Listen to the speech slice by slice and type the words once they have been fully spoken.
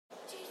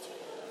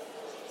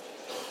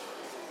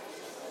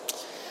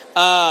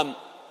While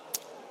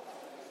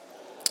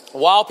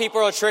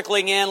people are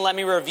trickling in, let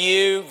me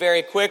review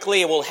very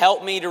quickly. It will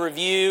help me to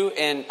review,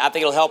 and I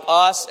think it'll help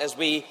us as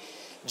we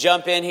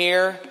jump in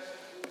here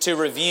to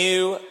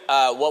review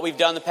what we've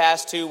done the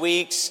past 2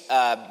 weeks.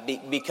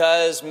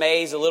 Because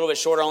May's a little bit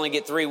shorter, I only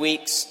get 3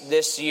 weeks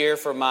this year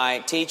for my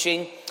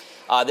teaching.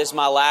 This is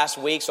my last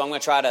week, so I'm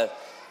going to try to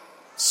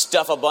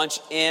stuff a bunch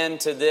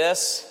into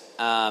this.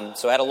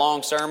 So I had a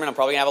long sermon. I'm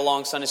probably going to have a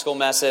long Sunday school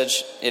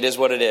message. It is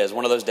what it is,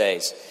 one of those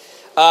days.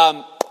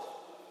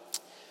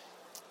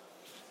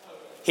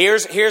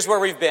 Here's where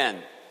we've been.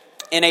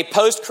 In a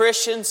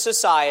post-Christian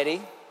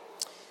society,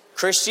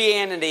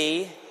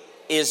 Christianity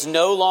is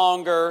no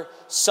longer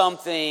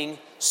something,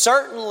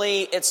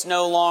 certainly it's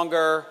no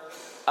longer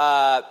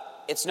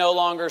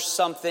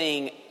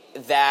something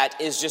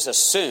that is just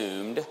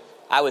assumed.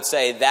 I would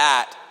say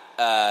that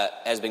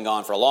has been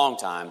gone for a long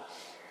time.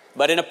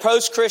 But in a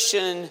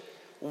post-Christian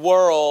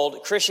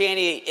world,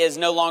 Christianity is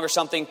no longer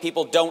something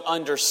people don't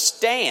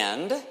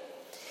understand.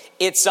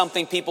 It's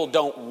something people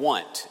don't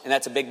want, and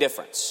that's a big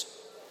difference.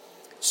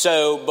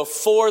 So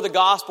before the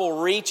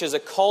gospel reaches a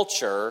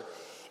culture,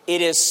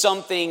 it is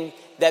something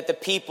that the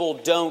people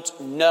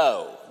don't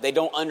know. They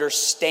don't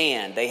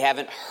understand. They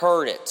haven't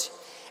heard it.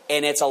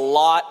 And it's a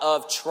lot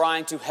of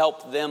trying to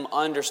help them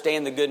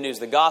understand the good news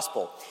of the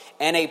gospel.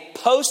 And a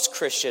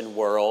post-Christian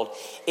world,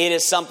 it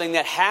is something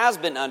that has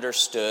been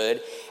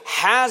understood,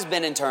 has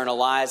been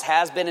internalized,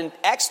 has been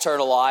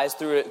externalized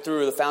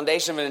through the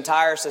foundation of an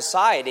entire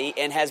society,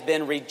 and has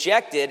been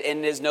rejected,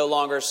 and is no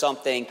longer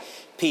something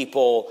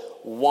people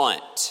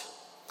want.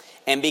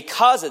 And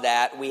because of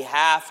that, we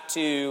have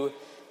to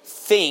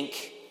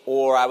think,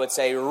 or I would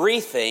say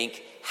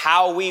rethink,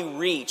 how we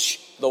reach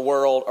the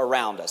world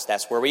around us.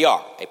 That's where we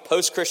are, a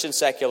post-Christian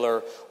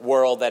secular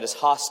world that is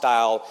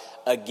hostile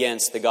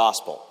against the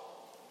gospel.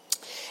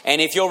 And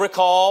if you'll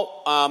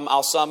recall,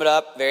 I'll sum it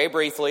up very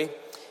briefly.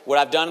 What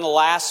I've done in the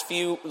last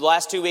 2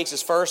 weeks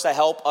is first I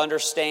help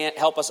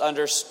us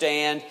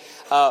understand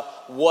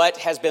what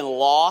has been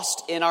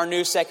lost in our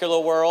new secular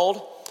world.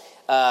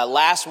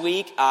 Last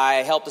week I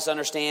helped us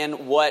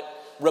understand what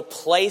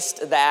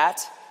replaced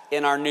that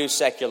in our new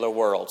secular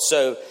world.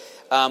 So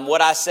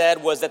what I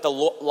said was that the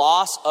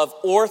loss of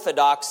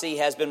orthodoxy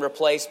has been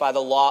replaced by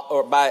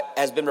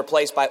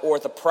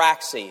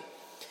orthopraxy.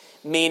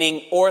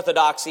 Meaning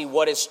orthodoxy,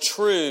 what is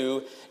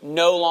true,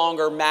 no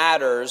longer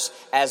matters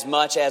as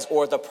much as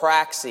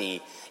orthopraxy.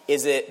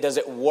 Does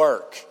it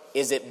work?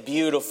 Is it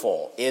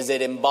beautiful? Is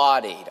it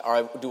embodied?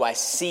 Or do I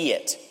see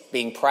it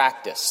being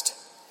practiced?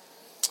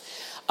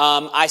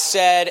 I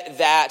said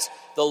that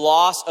the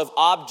loss of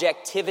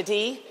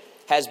objectivity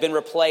has been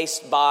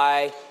replaced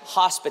by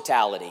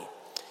hospitality.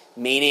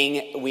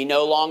 Meaning we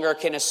no longer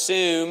can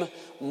assume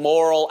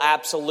moral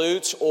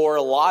absolutes or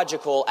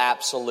logical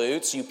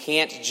absolutes. You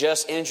can't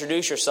just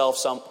introduce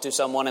yourself to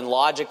someone and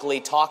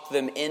logically talk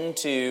them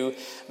into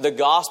the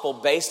gospel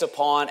based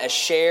upon a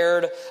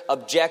shared,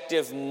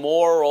 objective,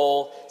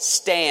 moral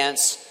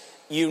stance.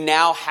 You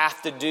now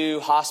have to do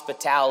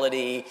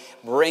hospitality,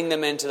 bring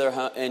them into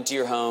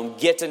your home,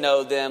 get to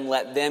know them,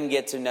 let them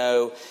get to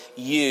know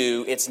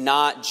you. It's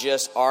not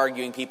just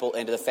arguing people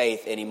into the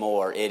faith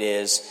anymore. It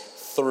is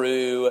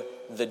through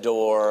the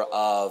door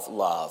of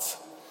love.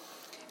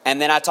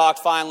 And then I talked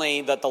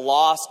finally that the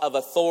loss of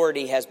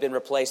authority has been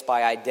replaced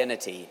by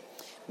identity.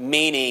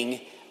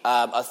 Meaning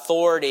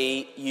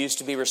authority used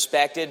to be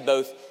respected,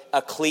 both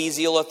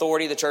ecclesial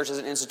authority, the church as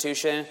an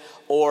institution,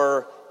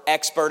 or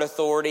expert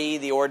authority,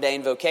 the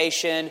ordained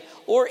vocation,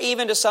 or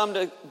even to some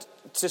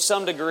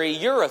degree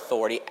your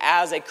authority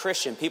as a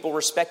Christian. People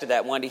respected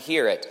that, wanted to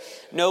hear it.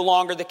 No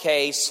longer the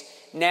case.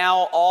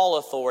 Now all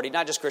authority,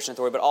 not just Christian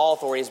authority, but all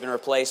authority has been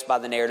replaced by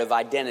the narrative of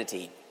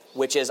identity,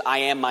 which is I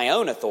am my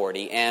own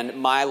authority, and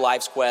my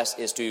life's quest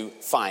is to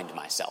find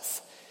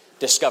myself,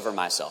 discover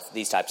myself,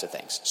 these types of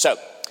things. So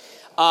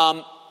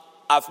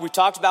we've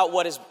talked about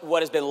what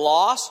has been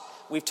lost.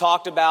 We've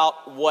talked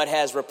about what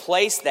has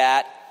replaced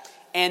that.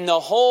 And the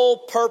whole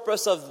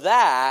purpose of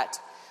that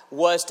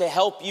was to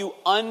help you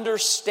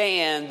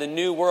understand the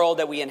new world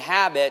that we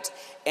inhabit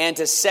and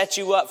to set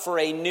you up for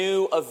a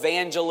new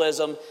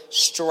evangelism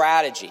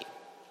strategy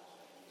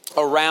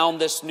around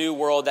this new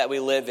world that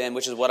we live in,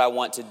 which is what I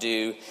want to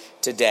do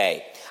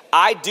today.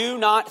 I do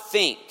not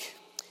think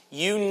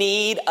you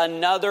need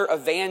another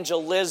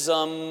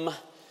evangelism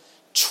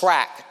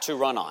track to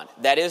run on.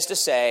 That is to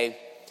say,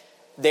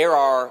 there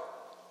are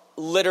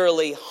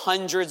literally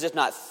hundreds, if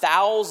not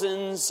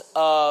thousands,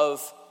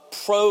 of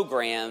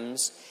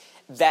programs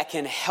that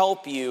can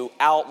help you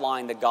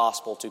outline the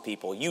gospel to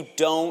people. You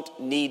don't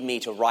need me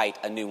to write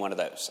a new one of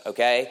those,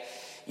 okay?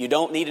 You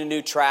don't need a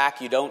new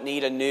track. You don't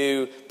need a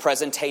new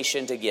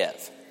presentation to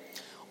give.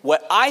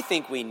 What I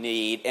think we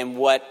need, and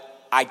what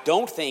I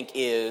don't think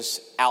is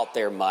out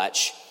there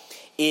much,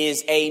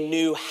 is a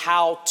new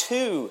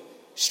how-to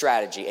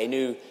strategy, a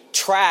new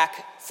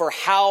track for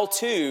how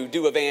to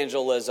do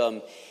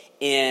evangelism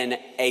in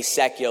a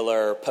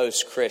secular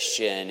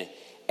post-Christian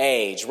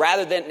age.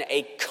 Rather than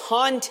a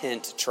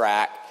content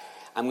track,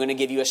 I'm going to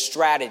give you a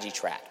strategy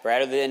track.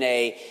 Rather than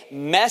a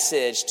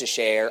message to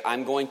share,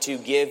 I'm going to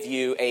give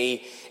you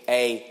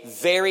a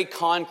very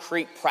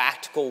concrete,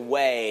 practical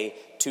way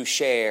to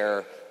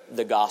share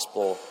the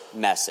gospel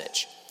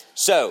message.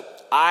 So,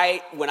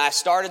 when I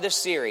started this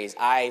series,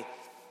 I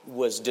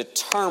was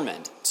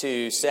determined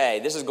to say,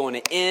 this is going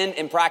to end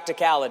in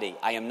practicality.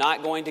 I am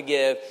not going to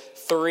give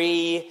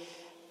 3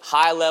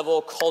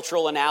 high-level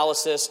cultural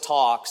analysis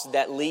talks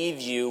that leave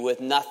you with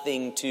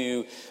nothing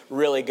to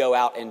really go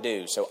out and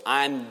do. So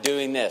I'm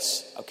doing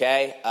this,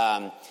 okay?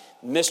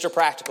 Mr.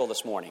 Practical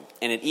this morning.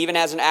 And it even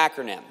has an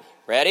acronym.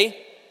 Ready?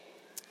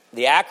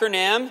 The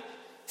acronym,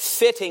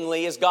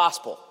 fittingly, is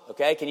GOSPEL.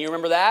 Okay, can you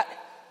remember that?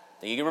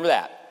 You can remember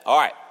that. All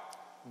right.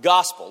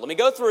 Gospel. Let me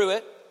go through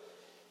it.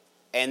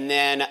 And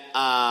then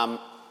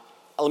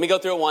let me go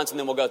through it once and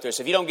then we'll go through it.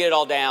 So if you don't get it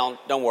all down,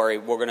 don't worry.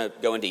 We're going to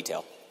go in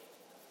detail.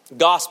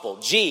 Gospel.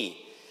 G,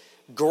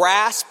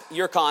 grasp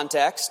your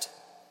context.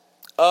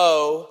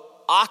 O,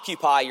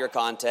 occupy your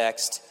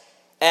context.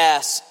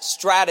 S,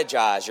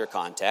 strategize your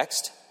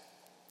context.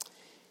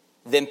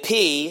 Then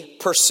P,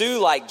 pursue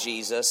like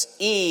Jesus.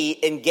 E,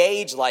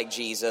 engage like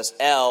Jesus.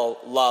 L,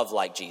 love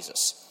like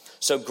Jesus.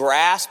 So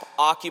grasp,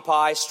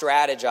 occupy,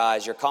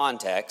 strategize your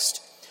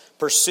context.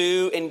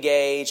 Pursue,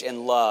 engage,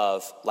 and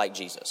love like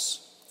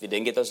Jesus. If you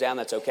didn't get those down,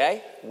 that's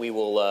okay. We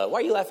will, why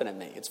are you laughing at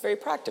me? It's very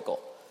practical.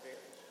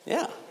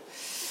 Yeah.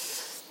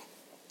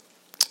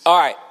 All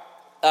right.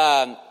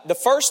 The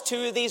first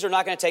 2 of these are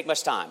not going to take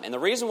much time. And the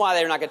reason why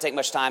they're not going to take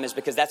much time is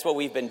because that's what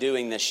we've been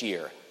doing this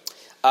year.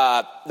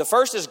 The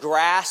first is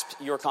grasp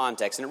your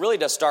context. And it really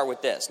does start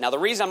with this. Now, the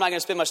reason I'm not going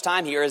to spend much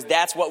time here is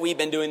that's what we've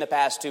been doing the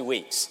past 2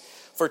 weeks.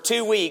 For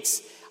 2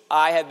 weeks,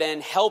 I have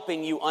been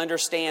helping you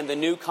understand the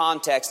new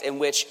context in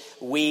which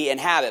we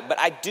inhabit. But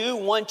I do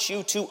want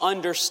you to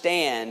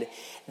understand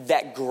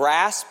that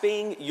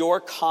grasping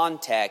your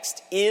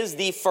context is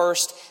the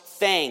first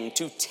thing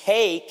to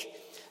take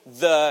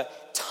the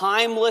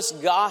timeless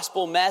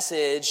gospel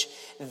message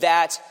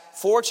that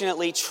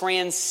fortunately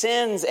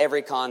transcends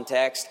every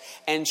context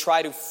and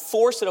try to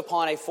force it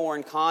upon a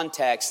foreign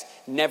context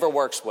never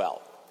works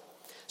well.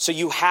 So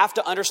you have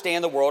to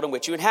understand the world in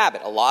which you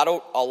inhabit. A lot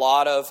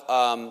of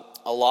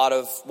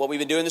what we've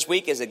been doing this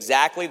week is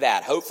exactly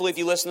that. Hopefully, if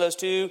you listen to those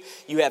 2,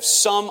 you have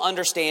some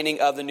understanding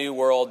of the new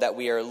world that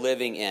we are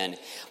living in.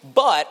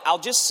 But I'll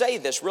just say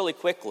this really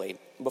quickly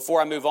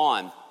before I move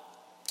on.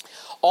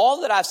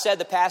 All that I've said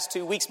the past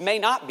 2 weeks may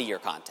not be your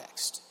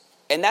context.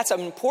 And that's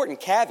an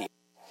important caveat.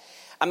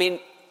 I mean,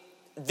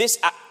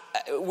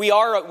 we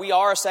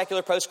are a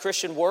secular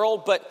post-Christian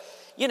world, but,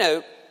 you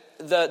know,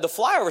 the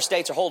flyover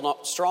states are holding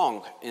up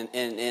strong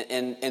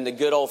in the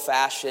good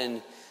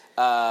old-fashioned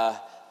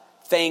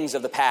things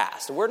of the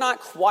past. We're not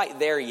quite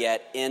there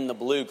yet in the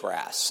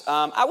bluegrass.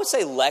 I would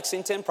say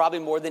Lexington probably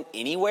more than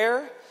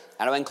anywhere.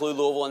 I don't include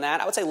Louisville in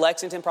that. I would say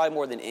Lexington probably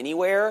more than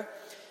anywhere.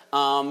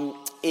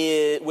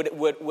 It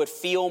would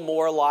feel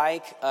more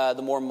like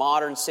the more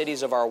modern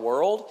cities of our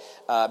world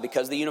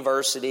because of the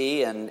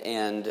university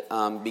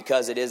and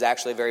because it is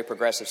actually a very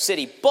progressive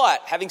city.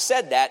 But having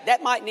said that,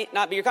 that might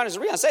not be your context.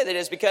 The reason I say that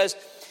is because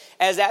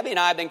as Abby and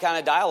I have been kind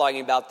of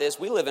dialoguing about this,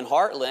 we live in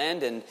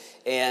Heartland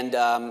and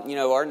you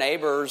know, our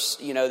neighbors,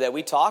 you know, that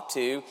we talk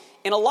to,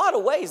 in a lot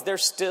of ways,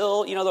 there's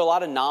still, you know, there are a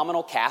lot of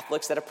nominal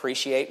Catholics that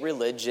appreciate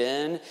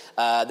religion.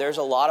 There's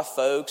a lot of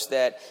folks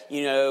that,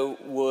 you know,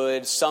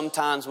 would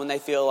sometimes when they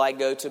feel like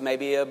go to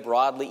maybe a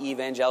broadly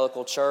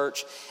evangelical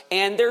church.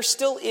 And there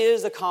still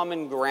is a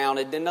common ground.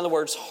 In other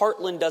words,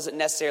 Heartland doesn't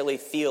necessarily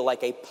feel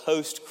like a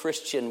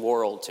post-Christian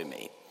world to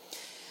me.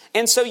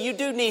 And so you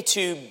do need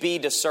to be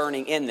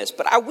discerning in this.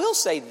 But I will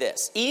say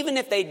this, even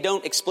if they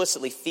don't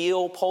explicitly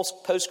feel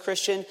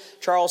post-Christian,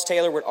 Charles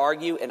Taylor would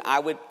argue, and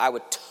I would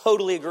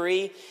totally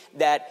agree,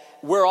 that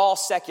we're all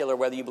secular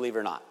whether you believe it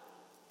or not.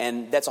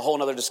 And that's a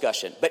whole other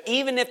discussion. But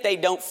even if they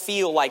don't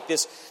feel like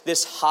this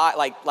high,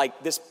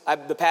 like this,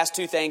 the past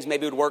 2 things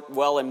maybe would work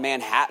well in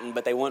Manhattan,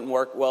 but they wouldn't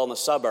work well in the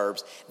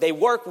suburbs. They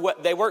work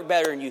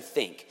better than you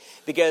think.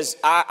 Because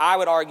I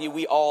would argue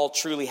we all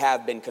truly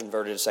have been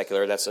converted to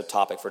secular. That's a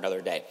topic for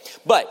another day.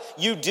 But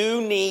you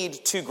do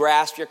need to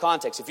grasp your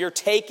context. If you're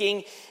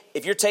taking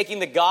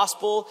the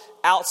gospel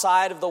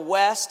outside of the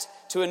West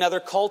to another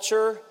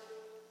culture,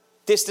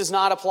 this does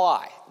not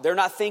apply. They're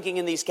not thinking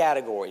in these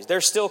categories.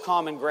 There's still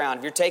common ground.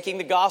 If you're taking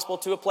the gospel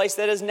to a place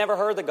that has never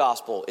heard the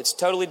gospel, it's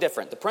totally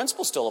different. The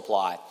principles still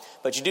apply,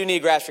 but you do need to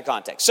grasp your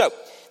context. So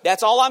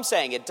that's all I'm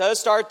saying. It does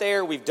start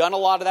there. We've done a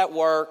lot of that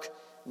work.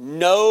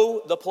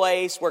 Know the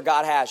place where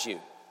God has you.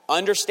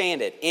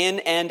 Understand it in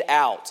and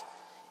out.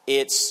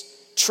 It's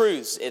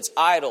truths, it's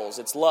idols,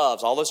 it's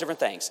loves, all those different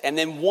things. And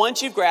then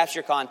once you've grasped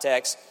your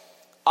context,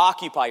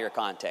 occupy your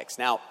context.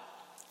 Now,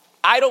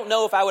 I don't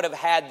know if I would have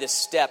had this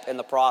step in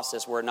the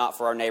process were it not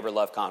for our Neighbor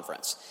Love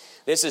Conference.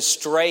 This is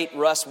straight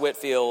Russ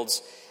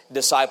Whitfield's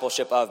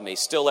discipleship of me.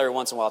 Still every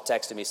once in a while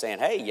texting me saying,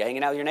 hey, you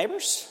hanging out with your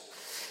neighbors?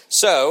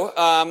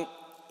 So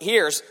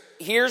here's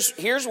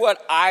here's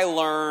what I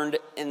learned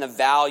in the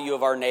value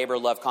of our Neighbor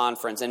Love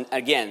Conference. And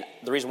again,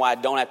 the reason why I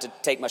don't have to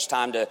take much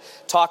time to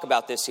talk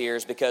about this here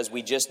is because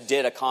we just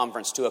did a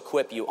conference to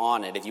equip you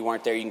on it. If you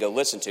weren't there, you can go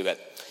listen to it.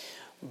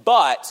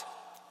 But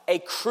a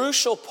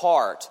crucial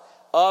part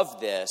of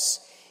this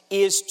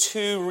is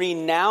to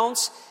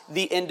renounce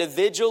the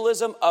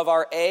individualism of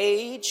our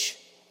age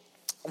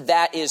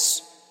that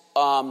is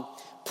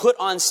put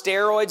on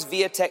steroids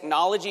via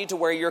technology to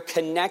where you're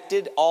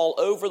connected all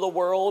over the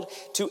world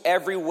to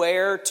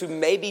everywhere, to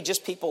maybe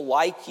just people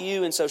like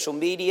you and social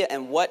media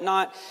and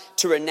whatnot,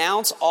 to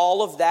renounce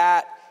all of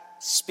that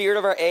spirit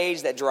of our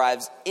age that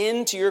drives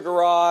into your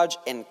garage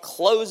and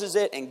closes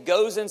it and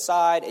goes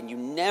inside, and you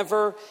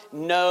never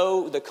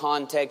know the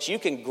context. You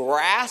can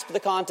grasp the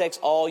context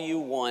all you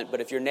want,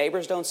 but if your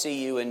neighbors don't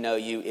see you and know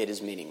you, it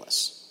is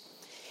meaningless.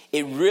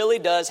 It really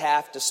does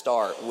have to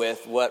start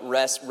with what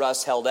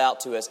Russ held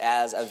out to us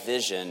as a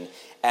vision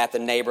at the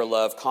Neighbor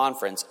Love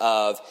Conference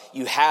of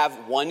you have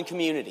one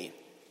community,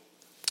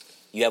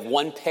 you have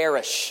one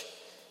parish,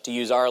 to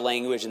use our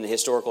language and the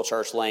historical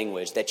church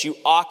language, that you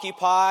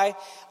occupy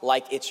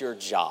like it's your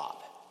job.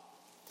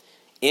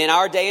 In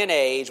our day and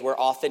age where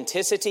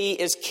authenticity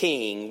is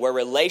king, where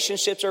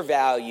relationships are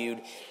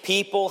valued,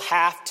 people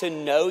have to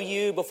know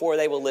you before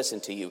they will listen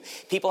to you.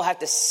 People have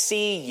to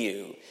see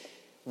you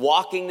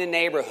walking the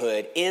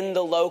neighborhood, in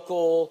the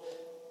local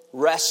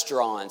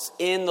restaurants,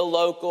 in the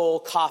local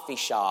coffee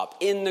shop,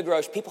 in the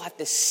grocery. People have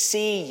to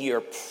see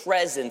your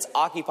presence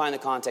occupying the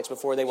context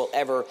before they will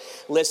ever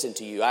listen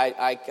to you.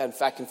 I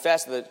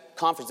confess at the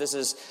conference, this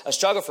is a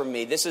struggle for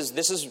me. This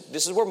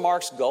is where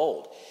Mark's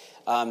gold.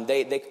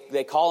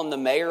 They call him the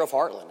mayor of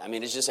Heartland. I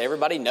mean, it's just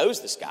everybody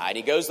knows this guy. And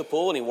he goes to the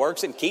pool and he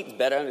works, and Keaton's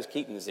better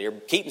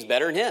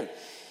than him.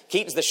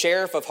 Keaton's the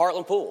sheriff of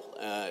Heartland Pool.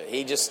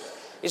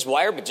 He's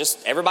wired, but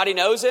just everybody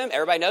knows him.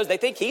 Everybody knows. They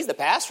think he's the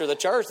pastor of the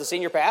church, the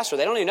senior pastor.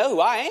 They don't even know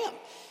who I am.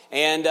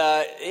 And,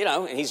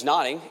 and he's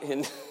nodding.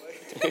 And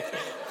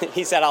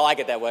he said, I like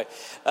it that way.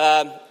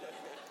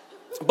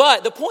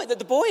 But the point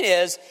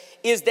is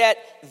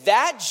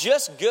that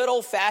just good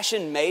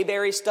old-fashioned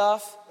Mayberry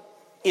stuff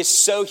is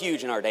so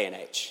huge in our day and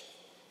age.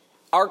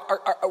 Our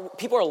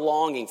people are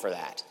longing for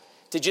that,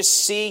 to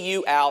just see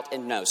you out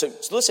and know. So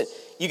listen,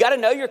 you got to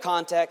know your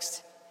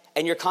context,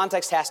 and your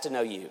context has to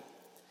know you.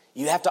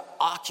 You have to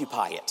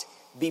occupy it,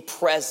 be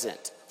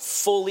present,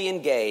 fully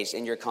engaged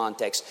in your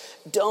context.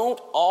 Don't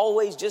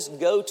always just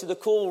go to the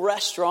cool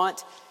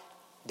restaurant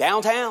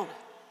downtown.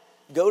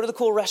 Go to the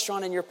cool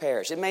restaurant in your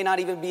parish. It may not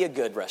even be a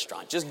good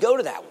restaurant. Just go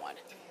to that one.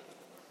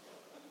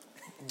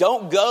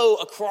 Don't go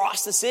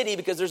across the city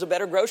because there's a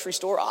better grocery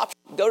store option.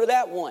 Go to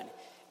that one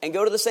and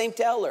go to the same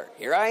teller.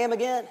 Here I am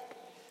again.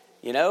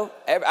 You know,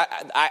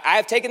 I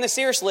have taken this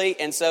seriously.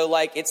 And so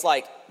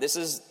this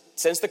is,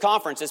 since the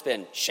conference, it's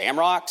been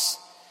Shamrocks,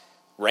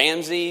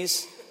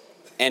 Ramsey's,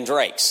 and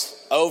Drake's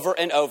over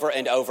and over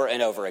and over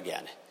and over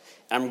again.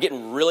 And I'm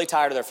getting really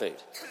tired of their food.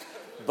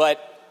 But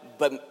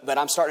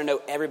I'm starting to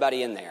know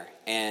everybody in there,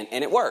 and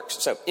it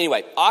works. So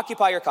anyway,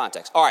 occupy your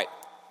context. All right.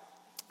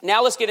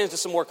 Now let's get into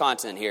some more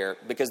content here,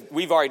 because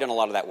we've already done a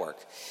lot of that work.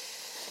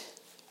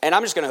 And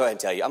I'm just going to go ahead and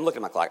tell you, I'm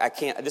looking at my clock.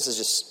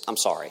 I'm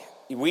sorry.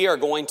 We are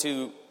going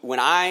to, when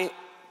I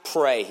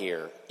pray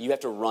here, you have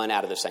to run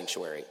out of the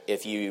sanctuary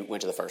if you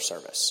went to the first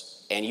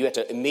service. And you have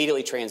to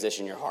immediately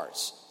transition your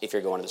hearts if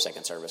you're going to the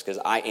second service, because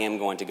I am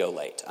going to go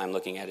late. I'm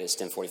looking at it as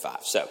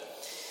 10:45. So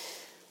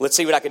let's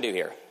see what I can do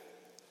here.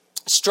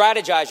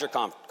 Strategize your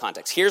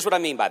context. Here's what I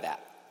mean by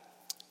that.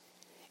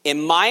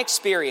 In my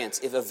experience,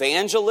 if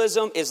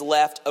evangelism is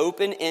left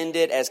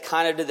open-ended as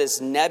kind of to this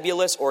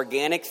nebulous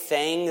organic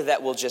thing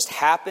that will just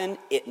happen,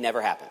 it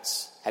never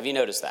happens. Have you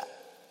noticed that?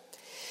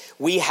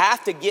 We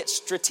have to get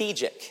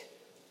strategic.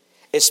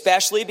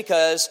 Especially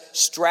because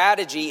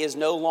strategy is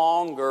no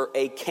longer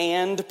a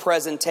canned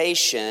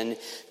presentation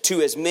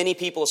to as many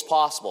people as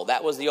possible.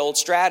 That was the old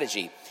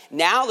strategy.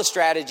 Now the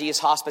strategy is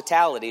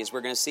hospitality, as we're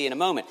going to see in a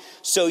moment.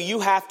 So you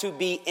have to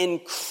be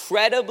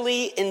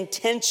incredibly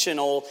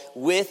intentional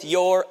with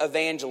your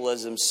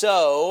evangelism.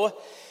 So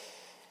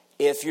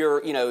if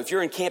you're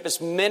in campus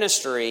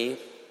ministry,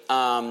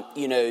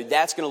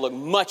 that's going to look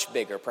much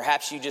bigger.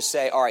 Perhaps you just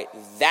say, all right,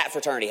 that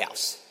fraternity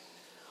house.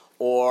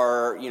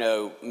 Or,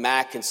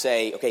 Mac can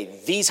say, okay,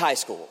 these high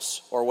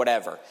schools or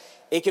whatever.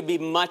 It could be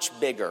much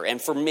bigger.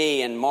 And for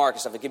me and Mark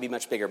and stuff, it could be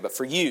much bigger. But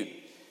for you,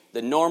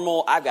 the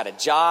normal, I've got a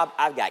job,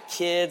 I've got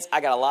kids,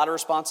 I got a lot of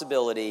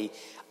responsibility.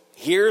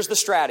 Here's the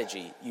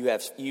strategy.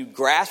 You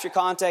grasp your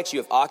context, you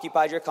have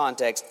occupied your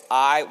context.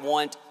 I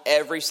want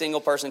every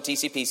single person at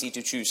TCPC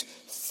to choose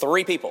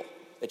 3 people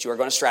that you are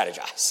going to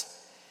strategize.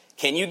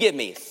 Can you give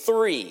me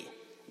 3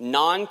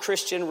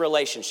 non-Christian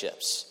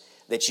relationships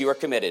that you are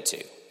committed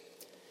to?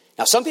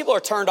 Now, some people are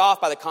turned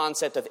off by the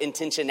concept of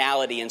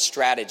intentionality and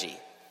strategy,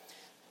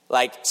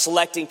 like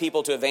selecting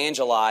people to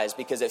evangelize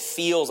because it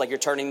feels like you're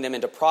turning them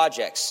into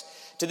projects.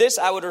 To this,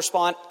 I would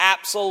respond,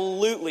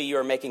 absolutely, you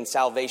are making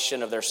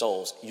salvation of their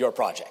souls your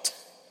project.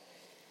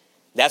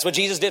 That's what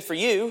Jesus did for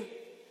you.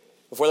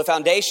 Before the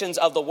foundations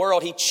of the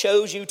world, he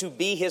chose you to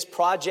be his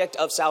project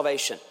of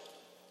salvation.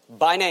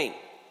 by name,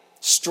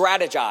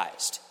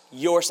 strategized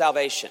your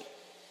salvation.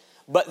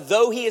 But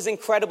though he is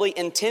incredibly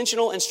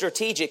intentional and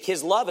strategic,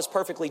 his love is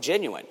perfectly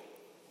genuine.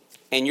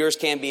 And yours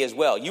can be as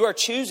well. You are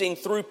choosing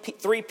through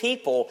three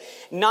people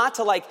not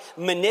to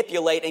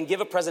manipulate and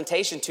give a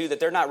presentation to that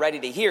they're not ready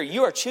to hear.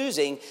 You are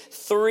choosing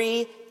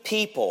three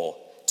people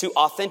to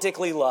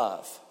authentically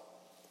love.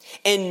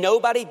 And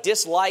nobody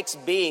dislikes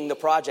being the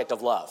project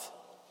of love.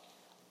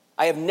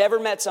 I have never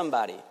met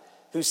somebody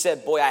who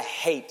said, boy, I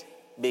hate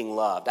being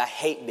loved. I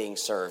hate being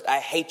served. I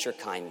hate your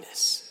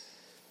kindness.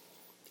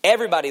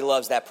 Everybody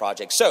loves that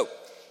project. So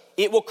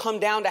it will come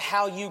down to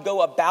how you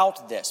go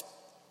about this.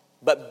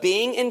 But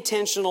being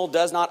intentional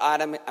does not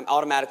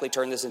automatically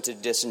turn this into a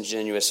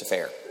disingenuous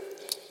affair.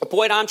 The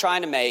point I'm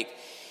trying to make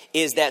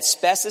is that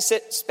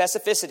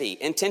specificity,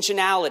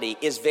 intentionality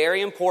is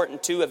very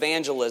important to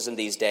evangelism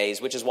these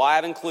days, which is why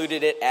I've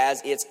included it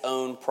as its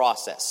own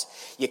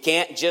process. You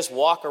can't just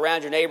walk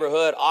around your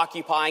neighborhood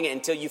occupying it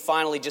until you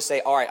finally just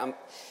say, all right, I'm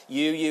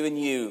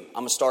going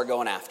to start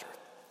going after.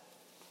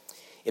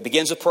 It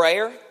begins with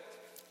prayer.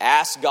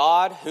 Ask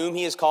God whom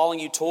he is calling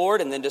you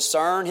toward, and then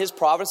discern his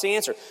providence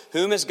answer.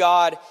 Whom has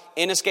God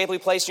inescapably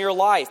placed in your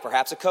life?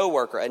 Perhaps a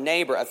coworker, a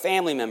neighbor, a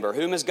family member.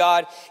 Whom has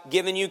God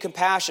given you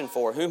compassion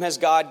for? Whom has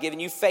God given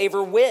you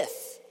favor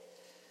with?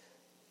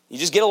 You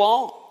just get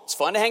along. It's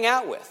fun to hang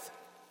out with.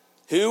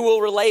 Who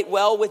will relate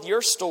well with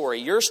your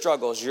story, your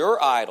struggles,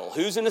 your idol?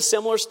 Who's in a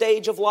similar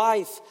stage of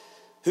life?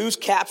 Who's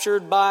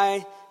captured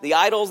by the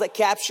idols that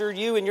captured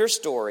you in your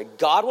story?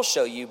 God will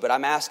show you, but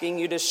I'm asking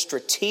you to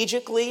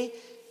strategically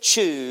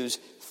choose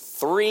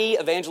 3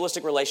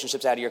 evangelistic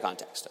relationships out of your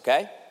context,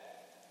 okay?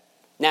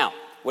 Now,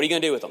 what are you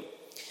going to do with them?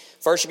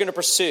 First, you're going to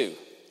pursue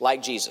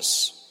like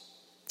Jesus.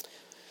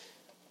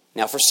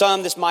 Now, for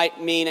some, this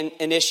might mean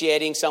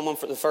initiating someone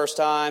for the first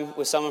time,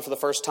 with someone for the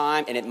first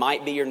time, and it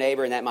might be your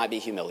neighbor, and that might be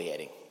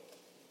humiliating.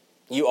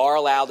 You are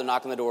allowed to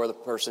knock on the door of the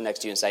person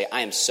next to you and say,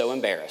 I am so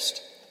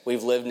embarrassed.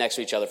 We've lived next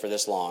to each other for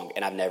this long,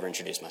 and I've never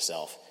introduced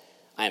myself.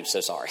 I am so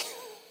sorry.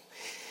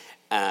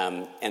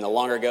 And the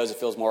longer it goes, it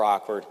feels more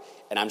awkward.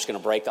 And I'm just going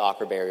to break the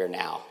awkward barrier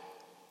now.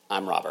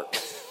 I'm Robert.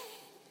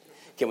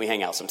 Can we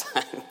hang out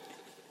sometime?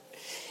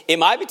 It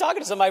might be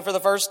talking to somebody for the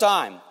first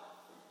time.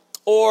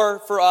 Or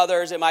for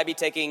others, it might be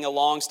taking a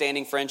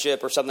long-standing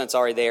friendship or something that's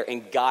already there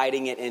and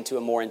guiding it into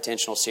a more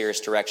intentional, serious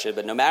direction.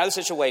 But no matter the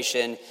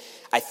situation,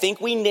 I think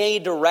we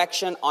need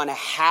direction on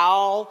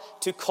how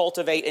to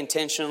cultivate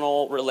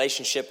intentional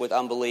relationship with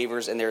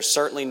unbelievers. And there's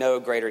certainly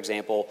no greater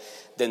example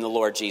than the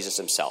Lord Jesus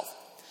himself.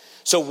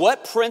 So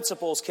what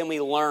principles can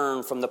we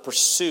learn from the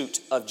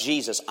pursuit of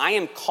Jesus? I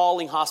am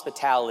calling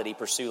hospitality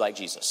pursue like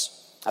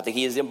Jesus. I think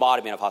he is the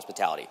embodiment of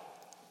hospitality.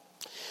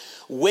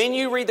 When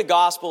you read the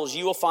Gospels,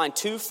 you will find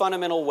 2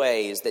 fundamental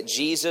ways that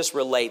Jesus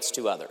relates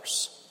to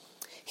others.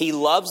 He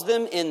loves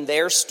them in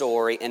their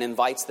story and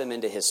invites them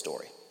into his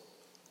story.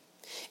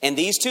 And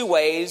these 2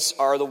 ways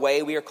are the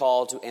way we are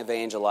called to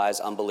evangelize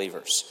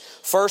unbelievers.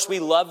 First, we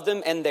love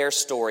them in their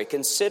story.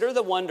 Consider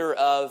the wonder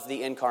of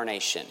the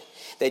incarnation.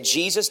 That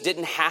Jesus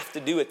didn't have to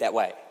do it that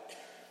way.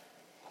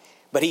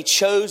 But he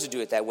chose to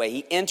do it that way.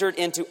 He entered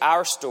into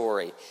our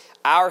story,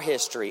 our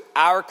history,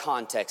 our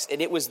context.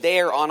 And it was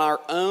there on our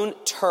own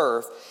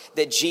turf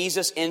that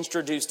Jesus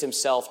introduced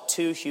himself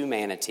to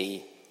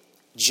humanity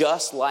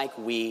just like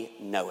we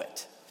know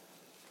it.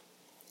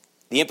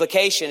 The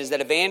implication is that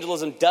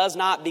evangelism does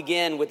not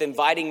begin with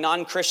inviting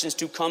non-Christians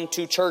to come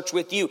to church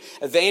with you.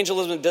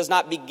 Evangelism does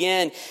not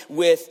begin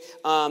with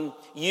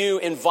you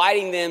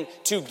inviting them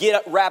to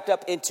get wrapped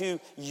up into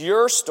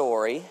your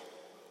story.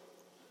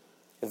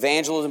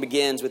 Evangelism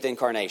begins with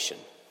incarnation,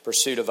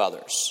 pursuit of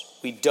others.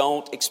 We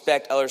don't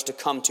expect others to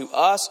come to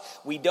us.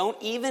 We don't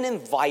even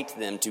invite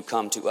them to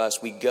come to us.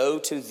 We go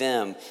to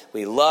them.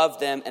 We love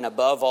them. And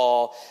above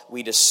all,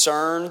 we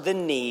discern the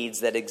needs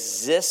that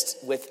exist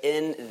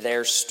within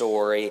their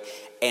story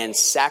and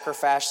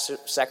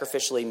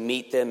sacrificially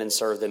meet them and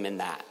serve them in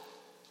that.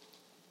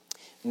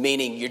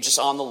 Meaning you're just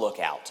on the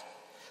lookout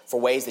for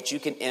ways that you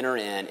can enter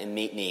in and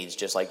meet needs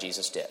just like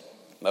Jesus did.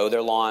 Mow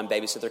their lawn,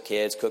 babysit their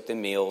kids, cook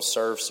them meals,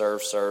 serve,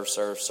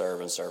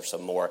 and serve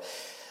some more.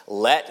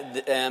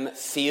 Let them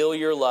feel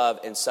your love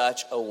in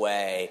such a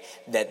way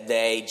that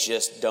they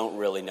just don't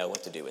really know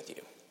what to do with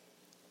you.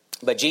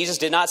 But Jesus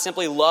did not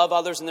simply love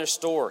others in their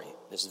story.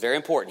 This is very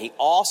important. He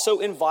also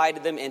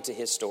invited them into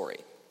his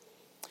story.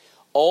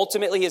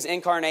 Ultimately, his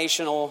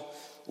incarnational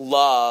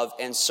love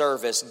and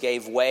service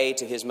gave way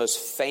to his most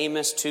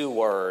famous 2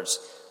 words.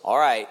 All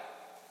right,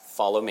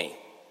 follow me.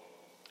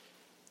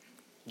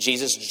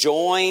 Jesus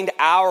joined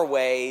our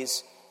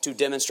ways to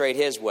demonstrate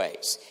his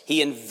ways.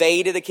 He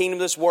invaded the kingdom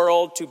of this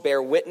world to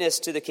bear witness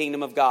to the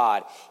kingdom of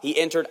God. He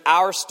entered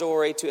our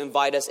story to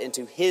invite us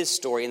into his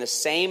story. And the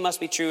same must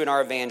be true in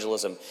our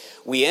evangelism.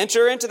 We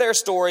enter into their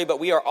story, but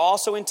we are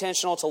also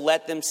intentional to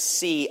let them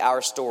see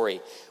our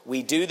story.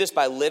 We do this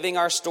by living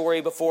our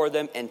story before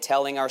them and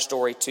telling our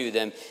story to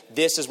them.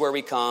 This is where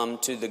we come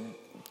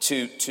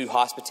to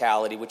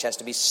hospitality, which has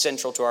to be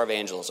central to our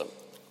evangelism.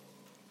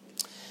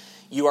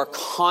 You are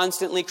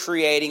constantly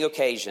creating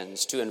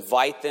occasions to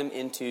invite them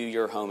into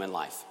your home and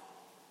life.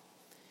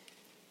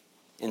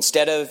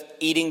 Instead of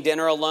eating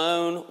dinner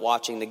alone,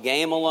 watching the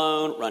game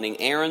alone,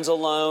 running errands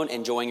alone,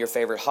 enjoying your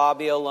favorite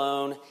hobby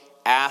alone,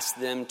 ask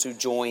them to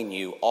join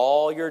you.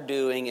 All you're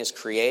doing is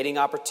creating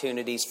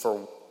opportunities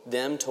for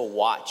them to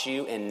watch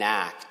you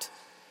enact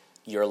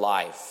your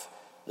life,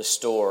 the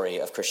story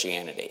of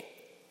Christianity.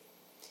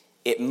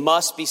 It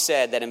must be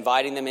said that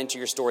inviting them into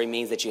your story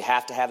means that you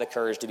have to have the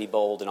courage to be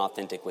bold and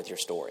authentic with your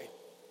story.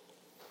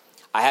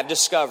 I have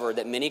discovered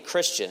that many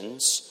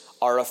Christians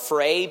are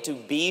afraid to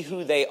be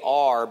who they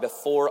are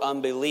before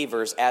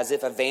unbelievers, as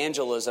if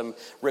evangelism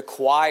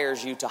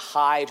requires you to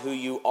hide who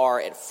you are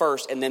at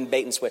first and then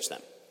bait and switch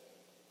them.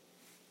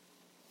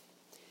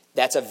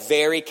 That's a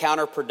very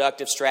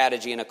counterproductive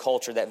strategy in a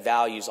culture that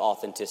values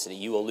authenticity.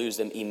 You will lose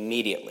them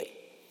immediately.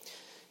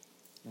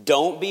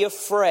 Don't be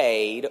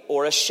afraid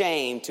or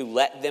ashamed to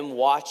let them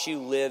watch you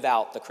live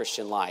out the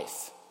Christian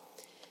life,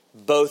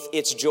 both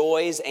its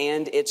joys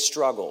and its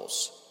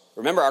struggles.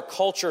 Remember, our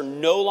culture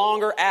no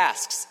longer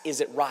asks,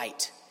 is it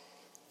right?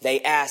 They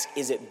ask,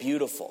 is it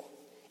beautiful?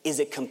 Is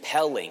it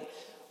compelling?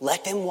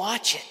 Let them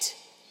watch it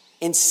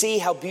and see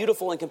how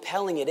beautiful and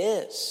compelling it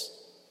is.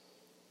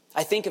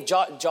 I think of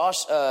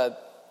Josh,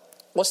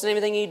 what's the name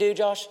of the thing you do,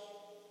 Josh?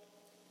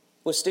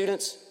 With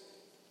students?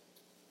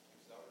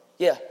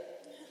 Yeah.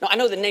 No, I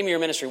know the name of your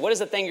ministry. What is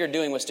the thing you're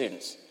doing with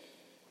students?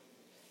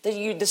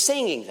 The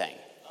singing thing.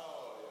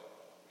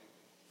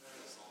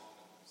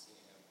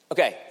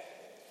 Okay.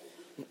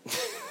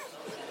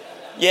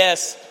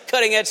 Yes,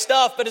 cutting edge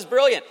stuff, but it's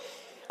brilliant.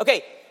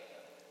 Okay,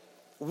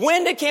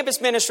 when did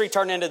campus ministry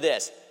turn into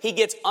this? He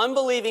gets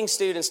unbelieving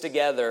students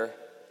together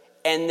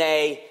and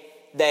they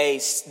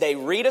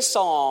read a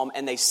psalm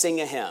and they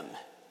sing a hymn.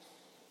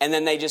 And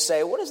then they just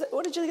say, what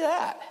did you think of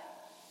that?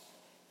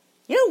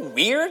 You know how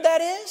weird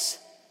that is?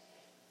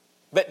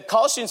 But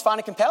college students find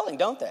it compelling,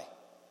 don't they?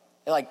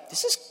 They're like,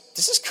 this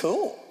is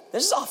cool.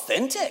 This is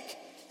authentic.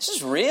 This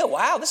is real.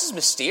 Wow, this is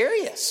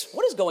mysterious.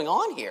 What is going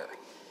on here?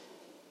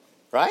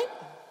 Right?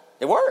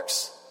 It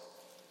works.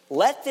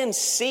 Let them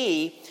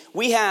see.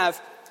 Our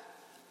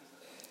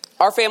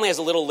family has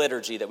a little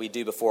liturgy that we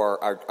do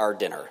before our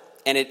dinner.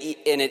 And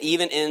it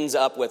even ends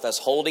up with us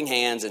holding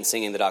hands and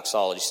singing the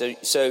doxology.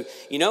 So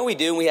you know what we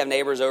do when we have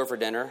neighbors over for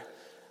dinner?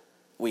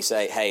 We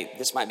say, hey,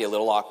 this might be a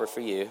little awkward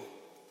for you.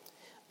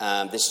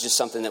 This is just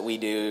something that we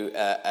do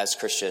as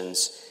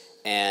Christians.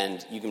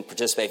 And you can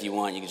participate if you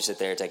want. You can just sit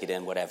there, take it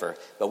in, whatever.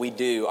 But we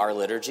do our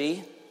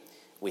liturgy.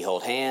 We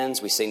hold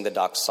hands. We sing the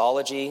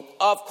doxology.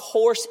 Of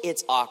course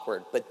it's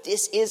awkward, but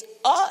this is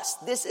us.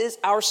 This is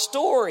our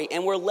story,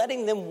 and we're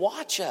letting them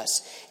watch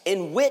us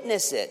and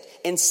witness it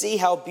and see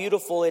how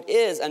beautiful it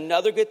is.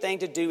 Another good thing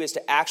to do is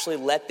to actually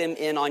let them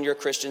in on your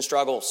Christian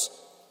struggles.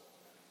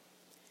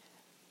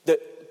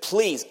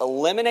 Please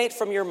eliminate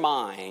from your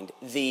mind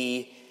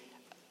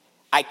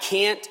I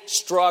can't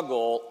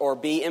struggle or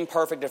be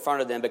imperfect in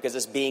front of them because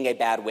it's being a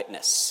bad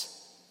witness.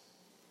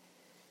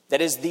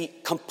 That is the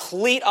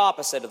complete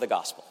opposite of the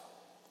gospel.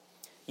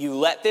 You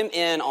let them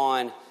in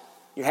on,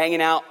 you're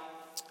hanging out,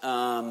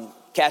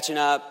 catching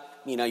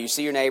up. You know, you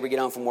see your neighbor get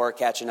home from work,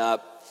 catching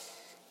up.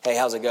 Hey,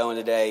 how's it going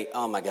today?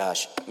 Oh my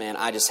gosh, man,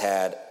 I just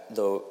had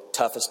the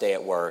toughest day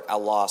at work. I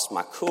lost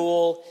my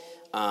cool.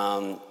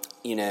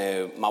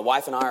 My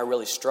wife and I are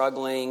really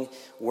struggling.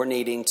 We're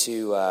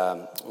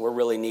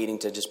really needing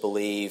to just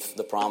believe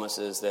the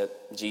promises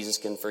that Jesus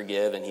can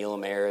forgive and heal a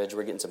marriage.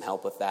 We're getting some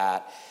help with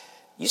that.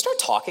 You start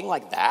talking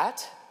like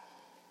that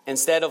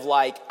instead of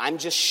like, I'm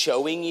just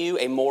showing you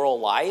a moral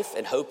life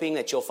and hoping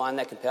that you'll find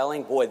that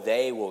compelling. Boy,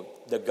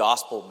 the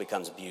gospel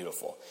becomes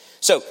beautiful.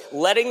 So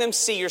letting them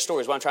see your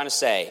story is what I'm trying to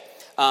say.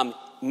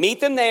 Meet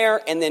them there,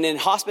 and then in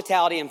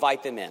hospitality,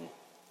 invite them in.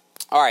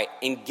 All right,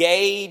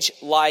 engage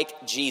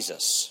like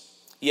Jesus.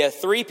 You have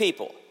 3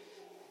 people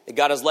that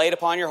God has laid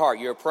upon your heart.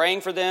 You're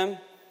praying for them.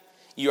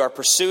 You are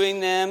pursuing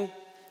them,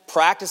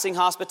 practicing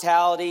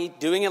hospitality,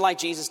 doing it like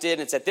Jesus did.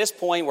 And it's at this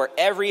point where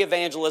every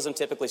evangelism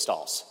typically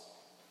stalls.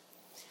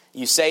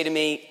 You say to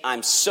me,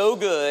 I'm so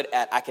good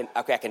at,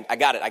 I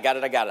got it.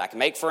 I can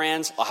make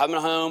friends. I'll have them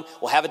at home.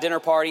 We'll have a dinner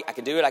party. I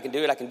can do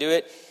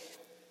it.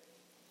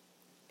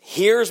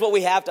 Here's what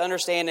we have to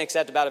understand and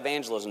accept about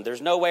evangelism.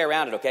 There's no way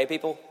around it, okay,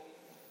 people?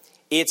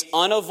 It's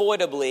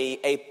unavoidably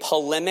a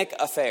polemic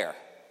affair.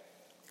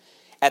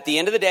 At the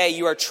end of the day,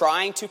 you are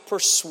trying to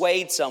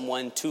persuade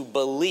someone to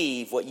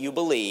believe what you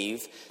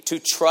believe, to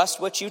trust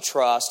what you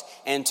trust,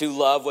 and to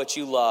love what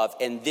you love.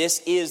 And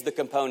this is the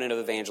component of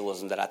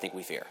evangelism that I think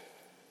we fear.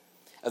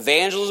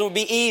 Evangelism would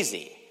be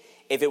easy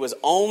if it was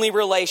only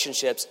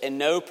relationships and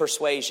no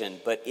persuasion,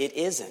 but it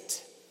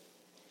isn't.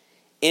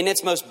 In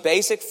its most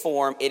basic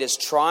form, it is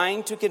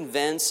trying to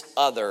convince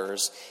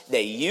others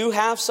that you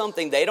have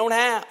something they don't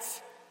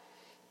have,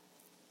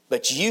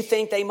 but you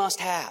think they must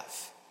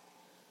have.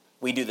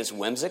 We do this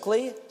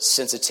whimsically,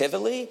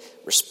 sensitively,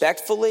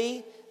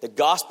 respectfully. The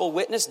gospel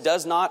witness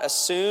does not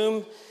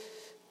assume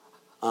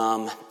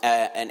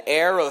an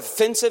air of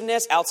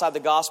offensiveness outside the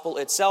gospel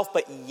itself.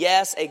 But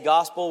yes, a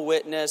gospel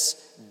witness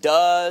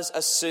does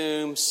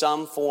assume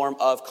some form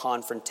of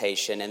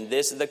confrontation. And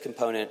this is the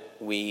component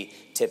we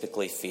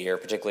typically fear,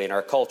 particularly in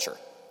our culture.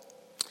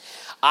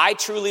 I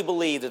truly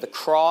believe that the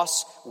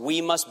cross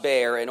we must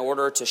bear in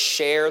order to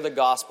share the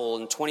gospel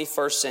in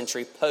 21st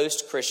century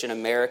post-Christian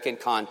American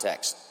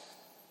context.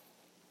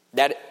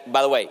 That,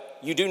 by the way,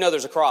 you do know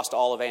there's a cross to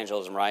all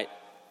evangelism, right?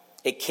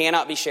 It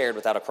cannot be shared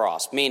without a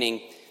cross,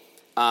 meaning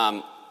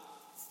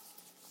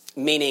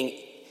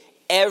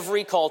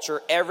every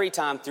culture, every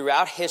time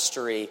throughout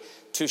history,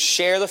 to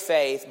share the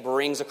faith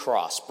brings a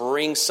cross,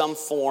 brings some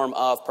form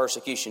of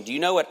persecution. Do you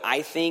know what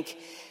I think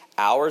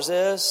ours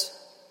is?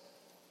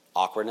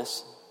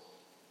 Awkwardness.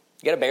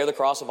 You got to bear the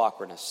cross of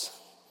awkwardness.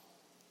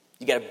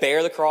 You got to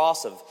bear the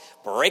cross of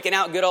breaking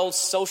out good old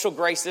social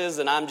graces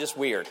and I'm just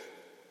weird.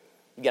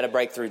 You got to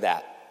break through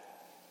that.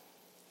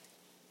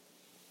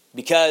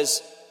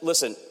 Because,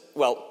 listen,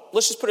 well,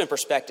 let's just put it in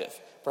perspective.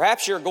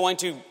 Perhaps you're going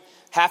to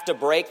have to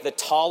break the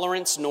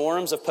tolerance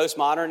norms of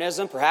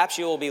postmodernism. Perhaps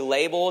you will be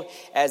labeled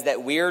as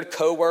that weird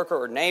coworker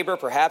or neighbor.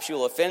 Perhaps you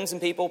will offend some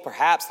people.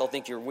 Perhaps they'll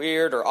think you're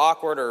weird or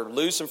awkward or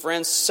lose some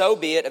friends. So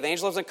be it.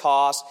 Evangelism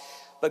costs,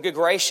 but good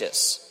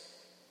gracious.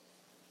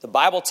 The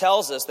Bible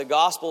tells us the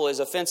gospel is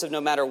offensive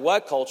no matter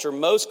what culture.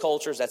 Most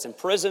cultures, that's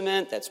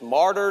imprisonment, that's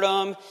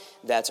martyrdom,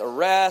 that's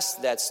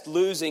arrest, that's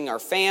losing our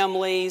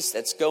families,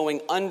 that's going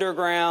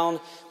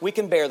underground. We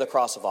can bear the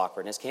cross of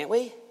awkwardness, can't we?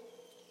 We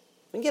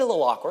can get a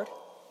little awkward.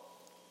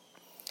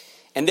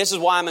 And this is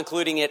why I'm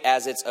including it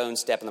as its own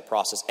step in the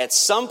process. At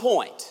some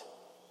point,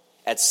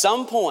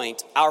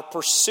 our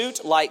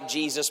pursuit like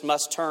Jesus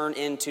must turn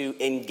into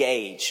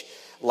engage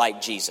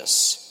like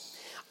Jesus.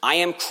 I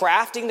am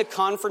crafting the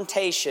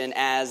confrontation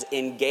as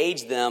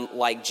engage them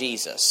like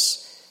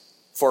Jesus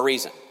for a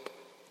reason.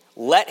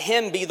 Let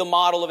him be the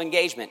model of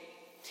engagement.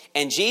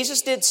 And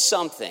Jesus did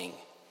something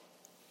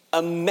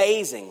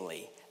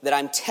amazingly that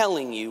I'm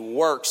telling you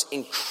works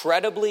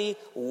incredibly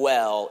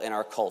well in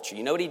our culture.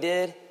 You know what he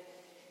did?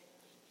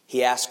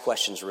 He asked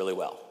questions really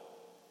well.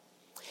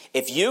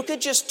 If you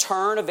could just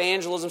turn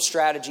evangelism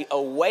strategy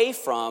away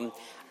from,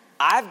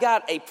 I've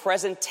got a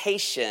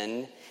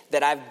presentation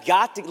that I've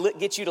got to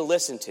get you to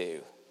listen to,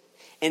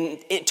 and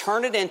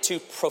turn it into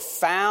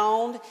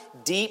profound,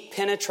 deep,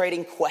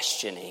 penetrating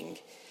questioning,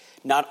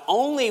 not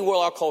only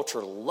will our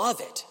culture love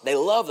it, they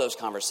love those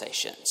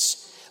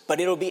conversations, but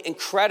it'll be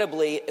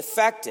incredibly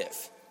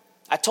effective.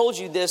 I told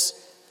you this,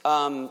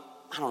 I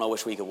don't know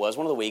which week it was,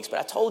 one of the weeks, but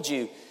I told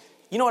you,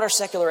 you know what our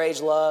secular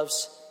age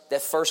loves?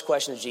 That first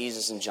question of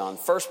Jesus in John,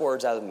 first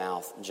words out of the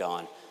mouth in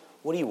John,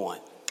 what do you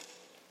want?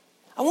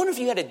 I wonder if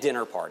you had a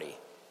dinner party,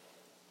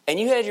 and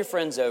you had your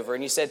friends over,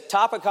 and you said,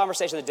 topic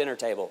conversation at the dinner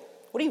table,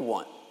 what do you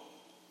want?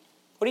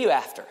 What are you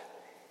after? I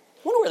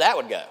wonder where that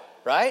would go,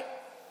 right?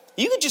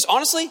 You could just,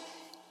 honestly,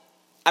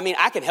 I mean,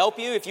 I can help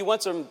you if you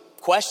want some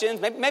questions.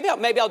 Maybe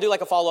I'll do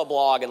like a follow-up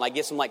blog and like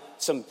get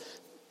some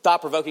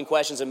thought-provoking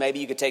questions, and maybe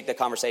you could take the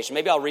conversation.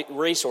 Maybe I'll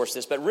resource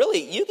this, but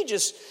really, you could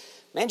just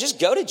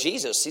go to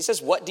Jesus. He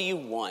says, what do you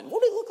want?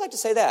 What would it look like to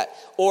say that?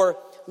 Or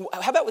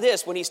how about with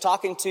this, when he's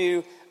talking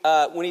to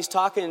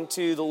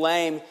the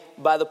lame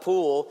by the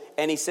pool,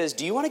 and he says,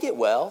 do you want to get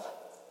well?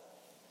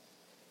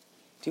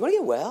 Do you want to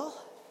get well?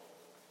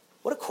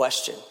 What a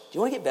question. Do you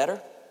want to get better?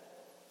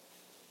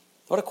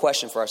 What a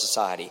question for our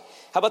society.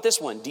 How about this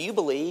one? Do you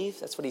believe?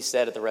 That's what he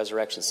said at the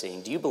resurrection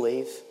scene. Do you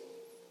believe?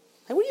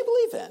 Hey, what do you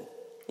believe in?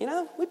 You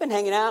know, we've been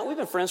hanging out. We've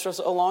been friends for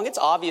so long. It's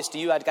obvious to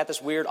you I've got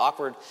this weird,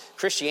 awkward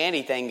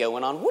Christianity thing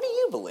going on. What do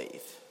you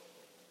believe?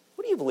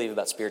 What do you believe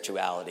about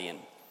spirituality and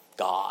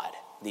God,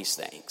 these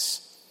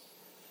things?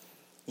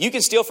 You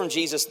can steal from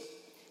Jesus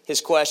his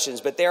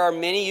questions, but there are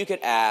many you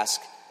could ask.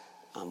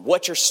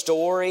 What's your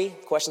story?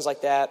 Questions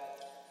like that.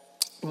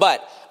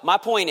 But my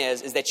point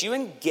is that you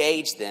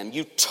engage them.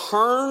 You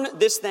turn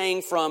this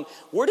thing from,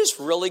 we're just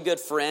really good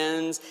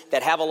friends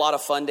that have a lot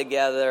of fun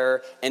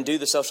together and do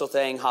the social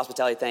thing,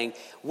 hospitality thing.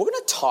 We're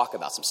going to talk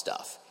about some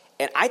stuff.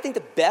 And I think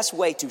the best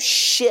way to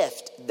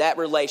shift that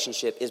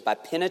relationship is by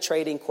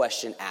penetrating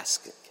question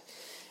asking.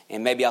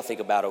 And maybe I'll think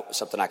about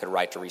something I could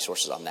write to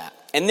resources on that.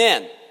 And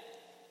then,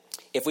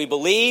 if we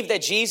believe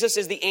that Jesus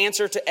is the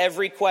answer to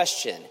every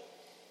question,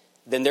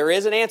 then there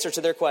is an answer to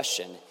their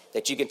question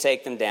that you can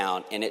take them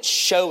down, and it's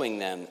showing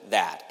them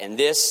that. And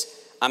this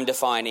I'm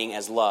defining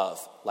as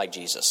love like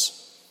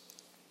Jesus.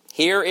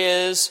 Here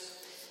is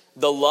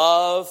the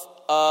love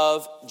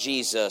of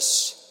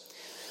Jesus.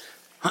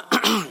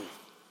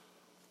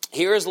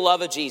 Here is the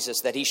love of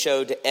Jesus that he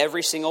showed to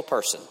every single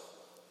person.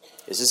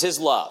 This is his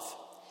love.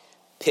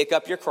 Pick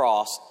up your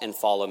cross and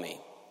follow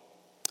me.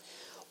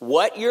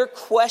 What you're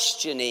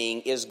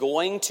questioning is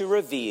going to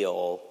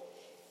reveal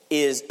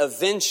is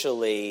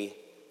eventually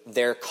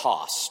their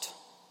cost.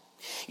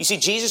 You see,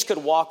 Jesus could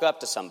walk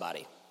up to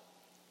somebody,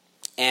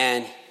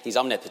 and he's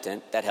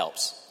omnipotent, that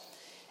helps.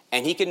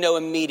 And he could know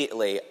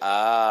immediately,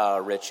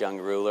 rich young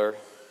ruler,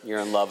 you're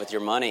in love with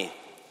your money.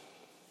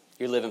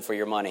 You're living for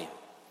your money.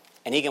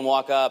 And he can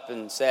walk up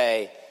and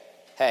say,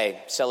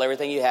 hey, sell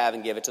everything you have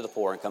and give it to the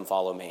poor and come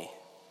follow me.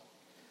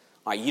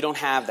 All right, you don't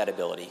have that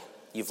ability.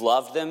 You've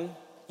loved them.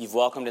 You've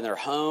welcomed in their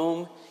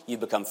home. You've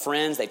become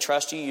friends. They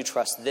trust you. You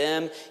trust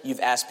them. You've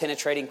asked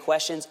penetrating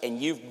questions,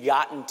 and you've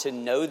gotten to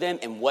know them.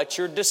 And what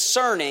you're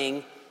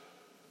discerning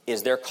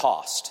is their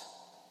cost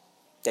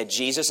that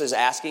Jesus is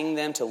asking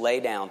them to lay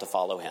down to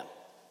follow him.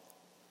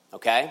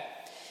 Okay?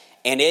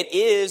 And it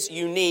is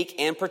unique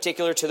and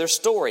particular to their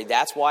story.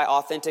 That's why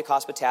authentic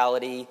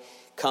hospitality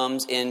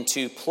comes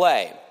into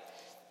play.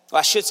 Well,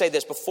 I should say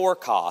this before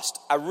cost.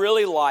 I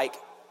really like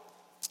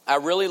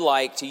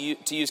to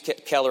use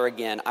Keller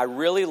again. I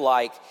really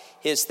like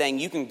his thing.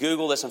 You can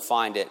Google this and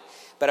find it.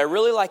 But I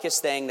really like his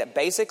thing that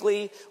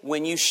basically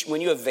when you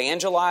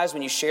evangelize,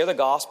 when you share the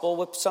gospel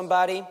with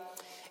somebody,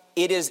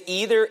 it is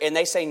either, and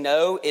they say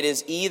no, it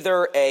is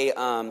either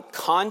a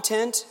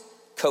content,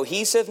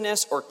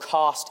 cohesiveness, or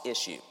cost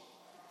issue.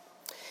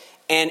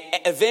 And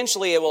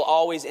eventually it will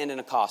always end in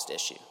a cost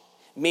issue.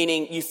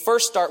 Meaning you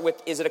first start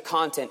with, is it a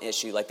content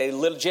issue? Like they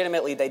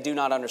do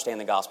not understand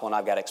the gospel and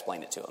I've got to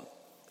explain it to them.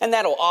 And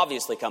that'll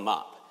obviously come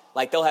up.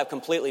 Like they'll have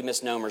completely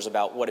misnomers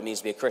about what it means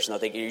to be a Christian. They'll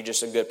think you're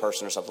just a good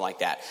person or something like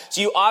that.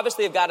 So you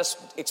obviously have got to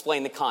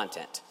explain the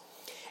content.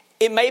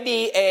 It may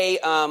be a,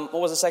 what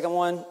was the second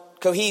one?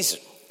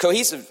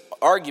 Cohesive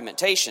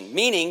argumentation.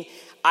 Meaning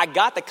I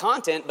got the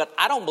content, but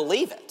I don't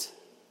believe it.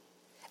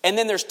 And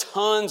then there's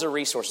tons of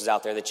resources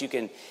out there that you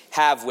can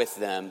have with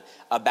them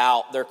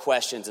about their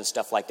questions and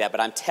stuff like that. But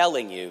I'm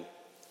telling you,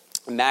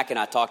 Mac and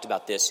I talked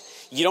about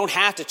this. You don't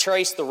have to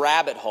trace the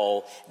rabbit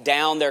hole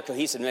down their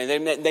cohesiveness.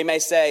 They may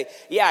say,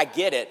 yeah, I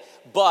get it,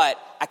 but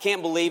I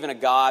can't believe in a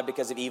God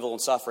because of evil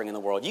and suffering in the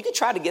world. You can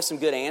try to get some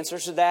good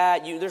answers to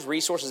that. There's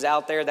resources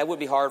out there. That would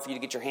be hard for you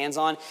to get your hands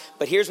on.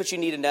 But here's what you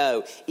need to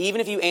know. Even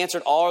if you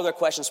answered all of their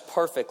questions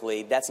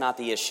perfectly, that's not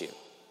the issue.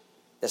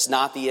 That's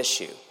not the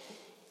issue.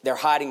 They're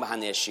hiding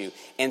behind the issue.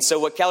 And so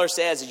what Keller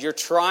says is you're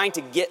trying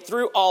to get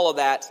through all of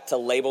that to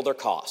label their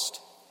cost.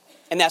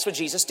 And that's what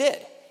Jesus did.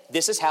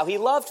 This is how he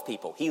loved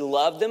people. He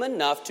loved them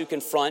enough to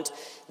confront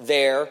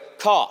their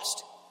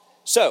cost.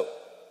 So,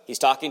 he's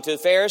talking to the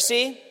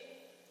Pharisee,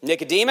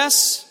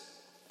 Nicodemus.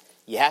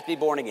 You have to be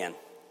born again.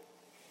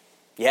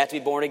 You have to be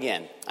born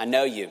again. I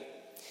know you.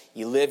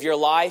 You live your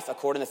life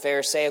according to the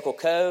Pharisaical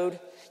code.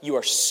 You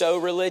are so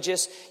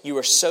religious. You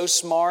are so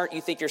smart.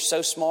 You think you're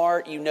so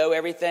smart. You know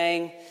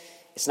everything.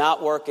 It's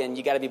not working.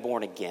 You got to be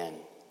born again.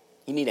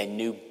 You need a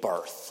new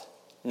birth,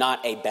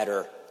 not a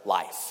better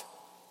life.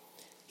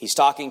 He's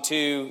talking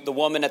to the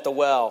woman at the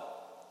well.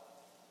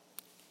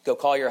 Go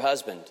call your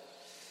husband.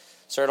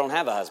 Sir, I don't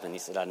have a husband. He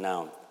said, I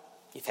know.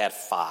 You've had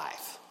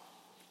 5.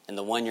 And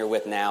the one you're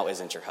with now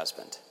isn't your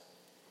husband.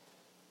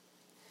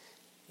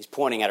 He's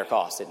pointing at her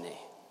cost, isn't he?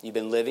 You've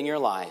been living your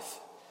life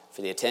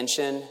for the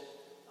attention,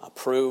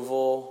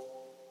 approval,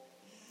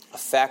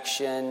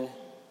 affection,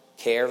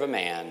 care of a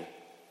man.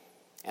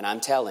 And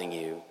I'm telling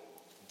you,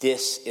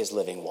 this is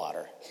living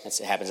water. That's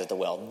what happens at the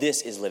well.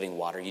 This is living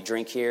water. You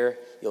drink here,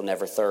 you'll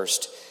never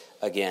thirst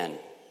again.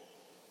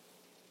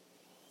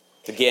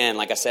 Again,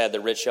 like I said, the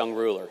rich young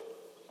ruler,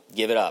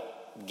 give it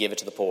up, give it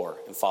to the poor,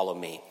 and follow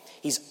me.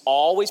 He's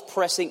always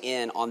pressing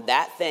in on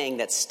that thing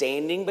that's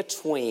standing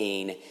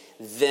between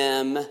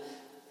them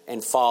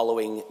and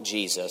following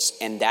Jesus.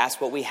 And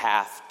that's what we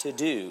have to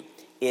do.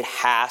 It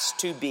has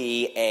to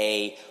be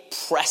a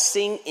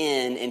pressing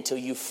in until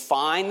you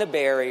find the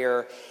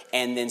barrier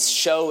and then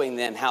showing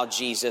them how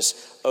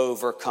Jesus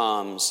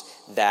overcomes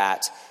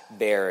that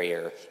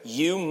barrier.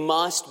 You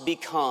must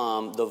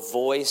become the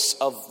voice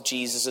of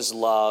Jesus'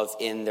 love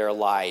in their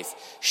life,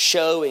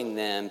 showing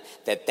them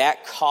that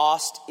that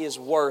cost is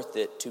worth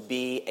it to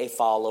be a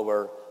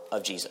follower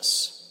of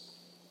Jesus.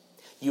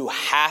 You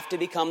have to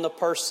become the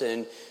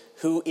person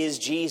who is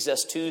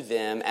Jesus to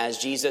them, as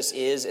Jesus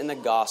is in the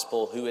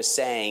gospel, who is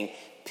saying,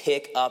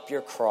 pick up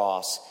your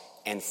cross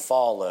and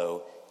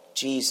follow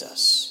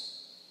Jesus.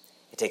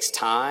 It takes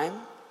time.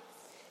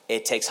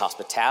 It takes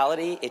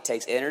hospitality. It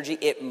takes energy.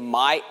 It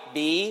might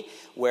be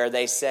where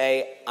they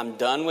say, I'm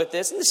done with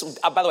this. And this,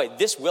 by the way,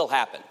 this will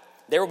happen.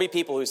 There will be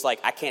people who's like,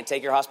 I can't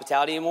take your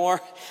hospitality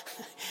anymore.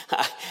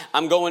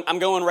 I'm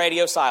going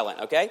radio silent,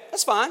 okay?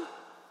 That's fine.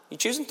 You're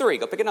choosing 3.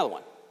 Go pick another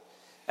one.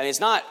 I mean,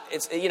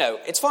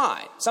 it's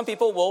fine. Some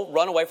people will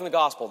run away from the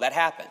gospel. That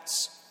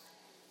happens.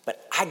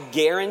 But I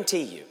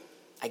guarantee you,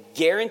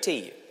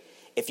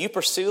 if you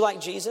pursue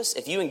like Jesus,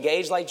 if you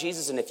engage like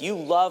Jesus, and if you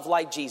love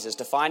like Jesus,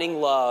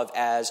 defining love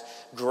as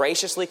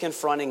graciously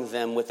confronting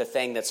them with the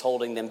thing that's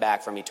holding them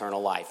back from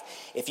eternal life.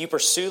 If you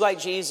pursue like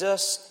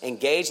Jesus,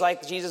 engage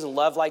like Jesus, and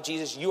love like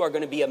Jesus, you are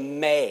going to be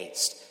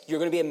amazed. You're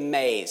going to be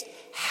amazed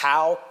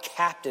how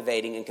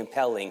captivating and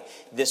compelling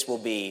this will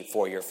be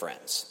for your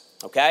friends.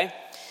 Okay?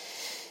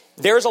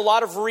 There's a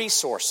lot of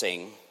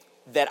resourcing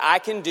that I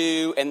can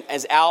do and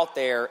is out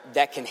there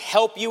that can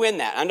help you in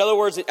that? In other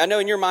words, I know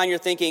in your mind you're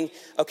thinking,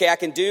 okay, I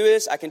can do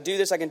this,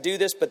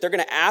 but they're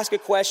going to ask a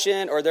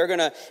question or they're going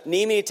to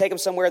need me to take them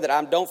somewhere that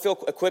I don't feel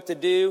equipped to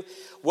do.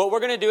 What we're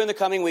going to do in the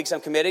coming weeks,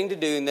 I'm committing to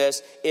doing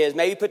this, is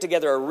maybe put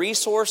together a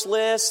resource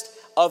list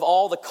of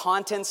all the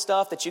content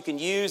stuff that you can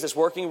use that's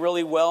working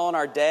really well in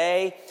our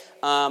day.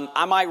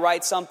 I might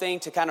write something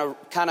to kind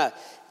of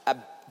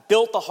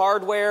built the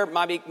hardware,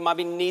 might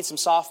need some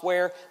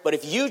software. But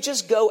if you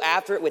just go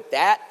after it with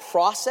that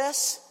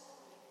process,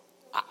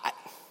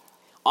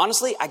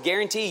 honestly, I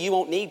guarantee you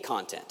won't need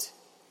content.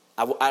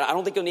 I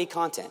don't think you'll need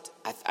content.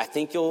 I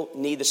think you'll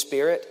need the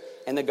Spirit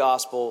and the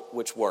gospel,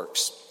 which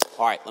works.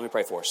 All right, let me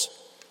pray for us.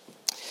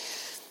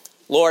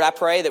 Lord, I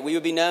pray that we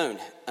would be known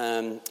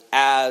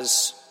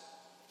as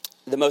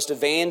the most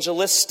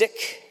evangelistic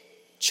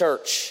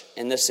church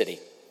in this city.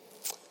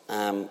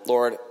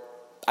 Lord,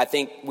 I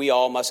think we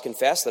all must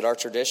confess that our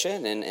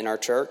tradition and our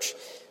church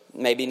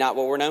may be not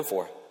what we're known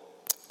for.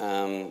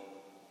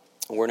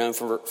 We're known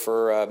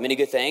for many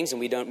good things, and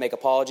we don't make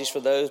apologies for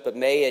those, but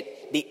may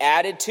it be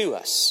added to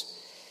us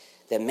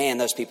that, man,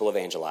 those people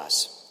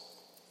evangelize.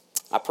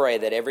 I pray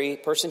that every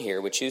person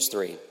here would choose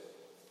 3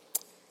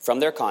 from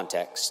their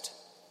context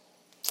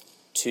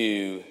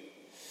to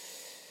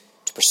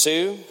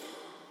pursue,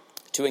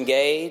 to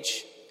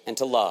engage, and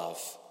to love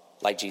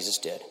like Jesus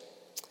did.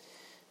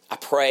 I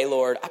pray,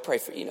 Lord, I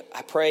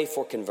pray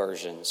for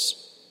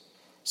conversions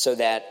so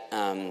that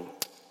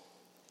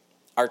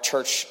our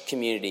church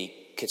community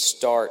could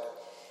start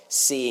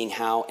seeing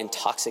how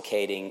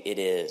intoxicating it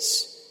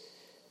is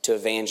to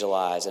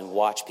evangelize and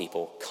watch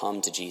people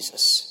come to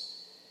Jesus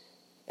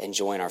and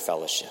join our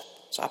fellowship.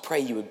 So I pray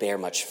you would bear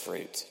much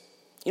fruit.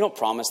 You don't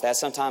promise that.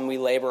 Sometimes we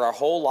labor our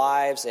whole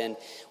lives and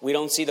we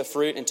don't see the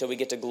fruit until we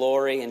get to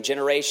glory, and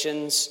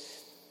generations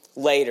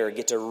later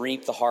get to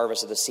reap the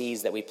harvest of the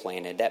seeds that we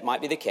planted. That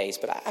might be the case,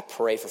 but I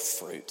pray for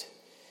fruit.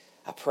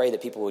 I pray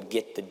that people would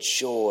get the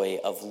joy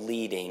of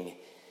leading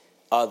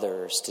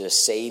others to the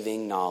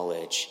saving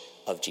knowledge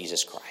of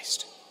Jesus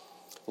Christ.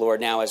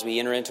 Lord, now as we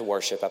enter into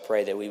worship, I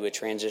pray that we would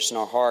transition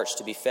our hearts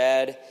to be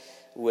fed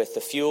with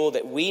the fuel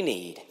that we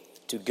need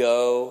to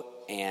go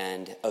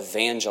and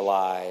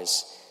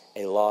evangelize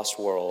a lost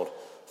world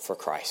for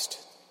Christ.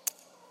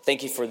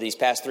 Thank you for these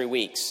past 3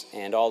 weeks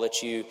and all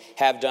that you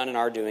have done and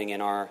are doing in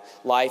our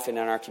life and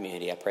in our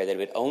community. I pray that it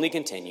would only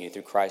continue.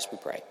 Through Christ we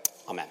pray.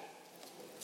 Amen.